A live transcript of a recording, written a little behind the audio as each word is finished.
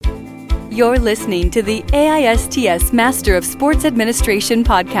You're listening to the AISTS Master of Sports Administration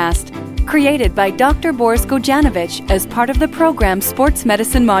podcast, created by Dr. Boris Gojanovic as part of the program's Sports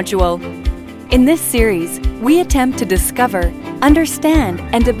Medicine module. In this series, we attempt to discover, understand,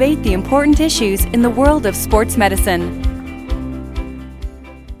 and debate the important issues in the world of sports medicine.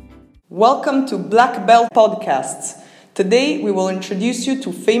 Welcome to Black Belt Podcasts. Today, we will introduce you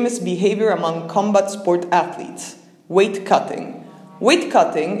to famous behavior among combat sport athletes, weight cutting. Weight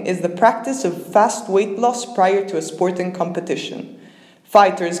cutting is the practice of fast weight loss prior to a sporting competition.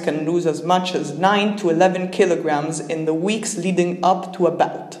 Fighters can lose as much as 9 to 11 kilograms in the weeks leading up to a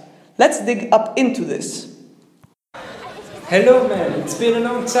bout. Let's dig up into this. Hello man, it's been a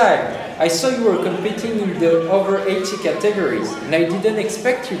long time. I saw you were competing in the over 80 categories and I didn't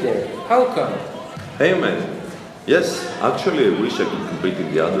expect you there. How come? Hey man, yes, actually I wish I could compete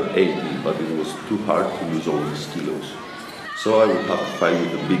in the other 80, but it was too hard to lose all these kilos. So I would have to fight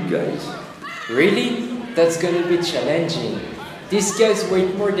with the big guys. Really? That's gonna be challenging. These guys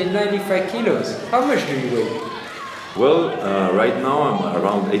weigh more than 95 kilos. How much do you weigh? Well, right now I'm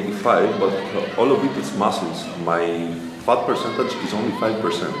around 85, but all of it is muscles. My fat percentage is only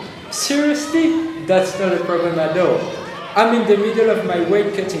 5%. Seriously? That's not a problem at all. I'm in the middle of my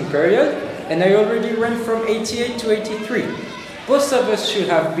weight cutting period and I already went from 88 to 83. Both of us should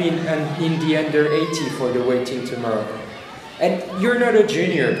have been in the under 80 for the weighting tomorrow. And you're not a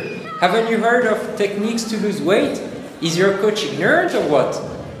junior. Haven't you heard of techniques to lose weight? Is your coach ignorant or what?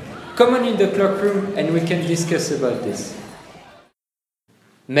 Come on in the clock room and we can discuss about this.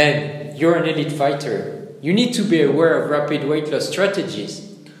 Man, you're an elite fighter. You need to be aware of rapid weight loss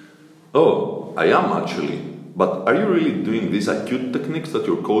strategies. Oh, I am actually. But are you really doing these acute techniques that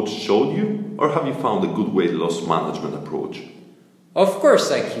your coach showed you? Or have you found a good weight loss management approach? Of course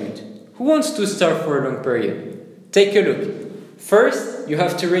acute. Who wants to starve for a long period? Take a look. First, you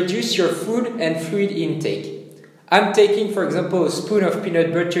have to reduce your food and fluid intake. I'm taking, for example, a spoon of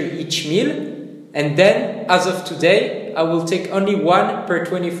peanut butter each meal, and then, as of today, I will take only one per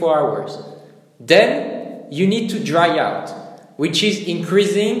 24 hours. Then, you need to dry out, which is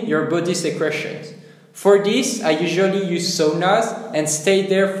increasing your body secretions. For this, I usually use saunas and stay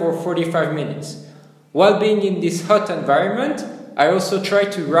there for 45 minutes. While being in this hot environment, I also try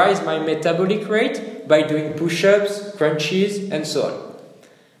to rise my metabolic rate by doing push-ups, crunches, and so on.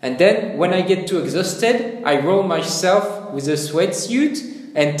 And then, when I get too exhausted, I roll myself with a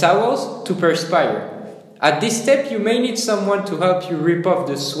sweatsuit and towels to perspire. At this step, you may need someone to help you rip off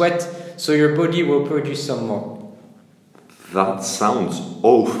the sweat so your body will produce some more. That sounds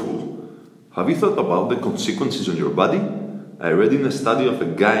awful. Have you thought about the consequences on your body? I read in a study of a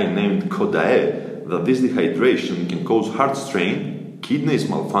guy named Kodae that this dehydration can cause heart strain, kidneys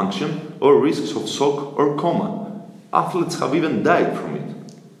malfunction, or risks of shock or coma. Athletes have even died from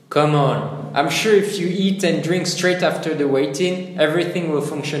it. Come on, I'm sure if you eat and drink straight after the weighting, everything will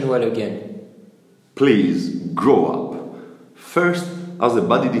function well again. Please, grow up. First, as the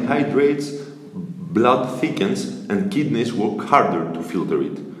body dehydrates, blood thickens and kidneys work harder to filter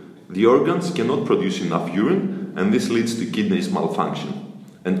it. The organs cannot produce enough urine and this leads to kidneys malfunction.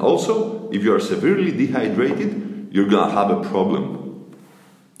 And also, if you are severely dehydrated, you're gonna have a problem.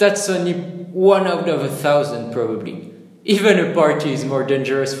 That's only 1 out of 1,000 probably. Even a party is more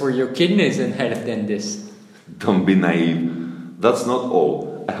dangerous for your kidneys and health than this. Don't be naive. That's not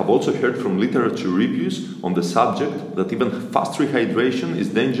all. I have also heard from literature reviews on the subject that even fast rehydration is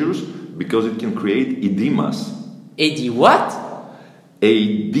dangerous because it can create edemas. What?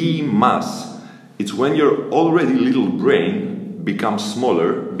 Edemas. It's when your already little brain becomes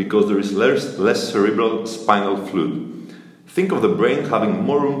smaller because there is less cerebral spinal fluid. Think of the brain having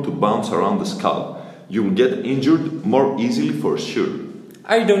more room to bounce around the skull. You will get injured more easily for sure.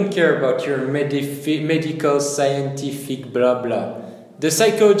 I don't care about your medical, scientific blah blah. The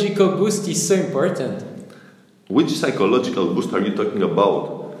psychological boost is so important. Which psychological boost are you talking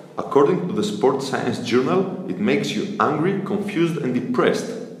about? According to the Sports Science Journal, it makes you angry, confused and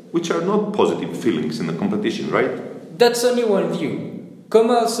depressed, which are not positive feelings in a competition, right? That's only one view.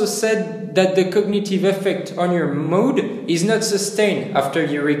 Coma also said that the cognitive effect on your mood is not sustained after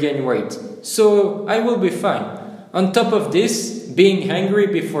you regain weight. So I will be fine. On top of this, being hungry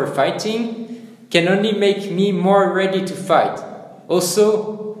before fighting can only make me more ready to fight.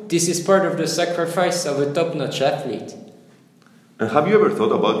 Also, this is part of the sacrifice of a top-notch athlete. And have you ever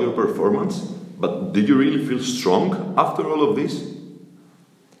thought about your performance? But did you really feel strong after all of this?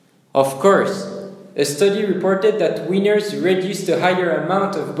 Of course. A study reported that winners reduced a higher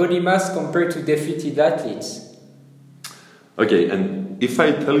amount of body mass compared to defeated athletes. Okay, and if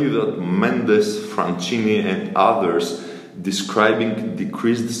I tell you that Mendes, Francini and others describing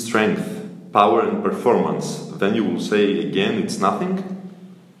decreased strength power and performance, then you will say again it's nothing?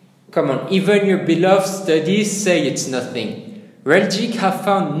 Come on, even your beloved studies say it's nothing. RELGIC have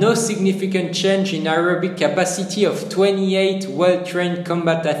found no significant change in aerobic capacity of 28 well-trained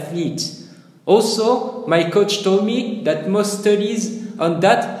combat athletes. Also, my coach told me that most studies on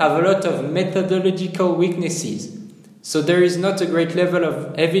that have a lot of methodological weaknesses. So there is not a great level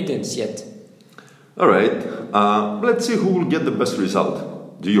of evidence yet. Alright, let's see who will get the best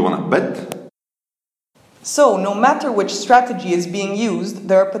result. Do you want to bet? So, no matter which strategy is being used,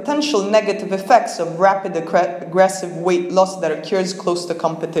 there are potential negative effects of rapid aggressive weight loss that occurs close to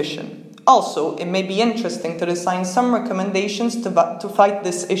competition. Also, it may be interesting to design some recommendations to fight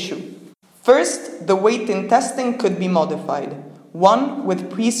this issue. First, the weight in testing could be modified. One, with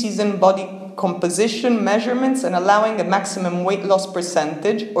pre-season body composition measurements and allowing a maximum weight loss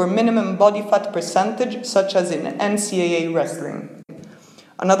percentage or minimum body fat percentage, such as in NCAA wrestling.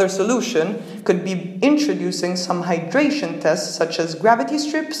 Another solution could be introducing some hydration tests, such as gravity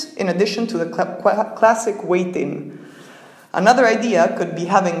strips, in addition to the classic weight-in. Another idea could be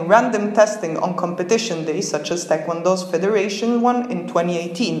having random testing on competition days, such as Taekwondo's Federation one in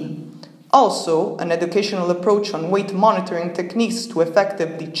 2018. Also, an educational approach on weight monitoring techniques to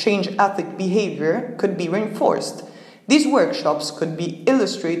effectively change athlete behavior could be reinforced. These workshops could be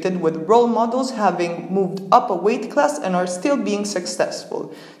illustrated with role models having moved up a weight class and are still being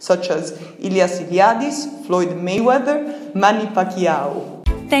successful, such as Ilyas Iliadis, Floyd Mayweather, Manny Pacquiao.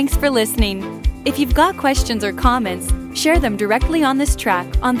 Thanks for listening. If you've got questions or comments, share them directly on this track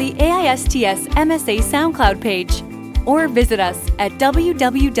on the AISTS MSA SoundCloud page, or visit us at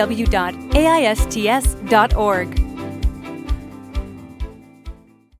www.aists.org.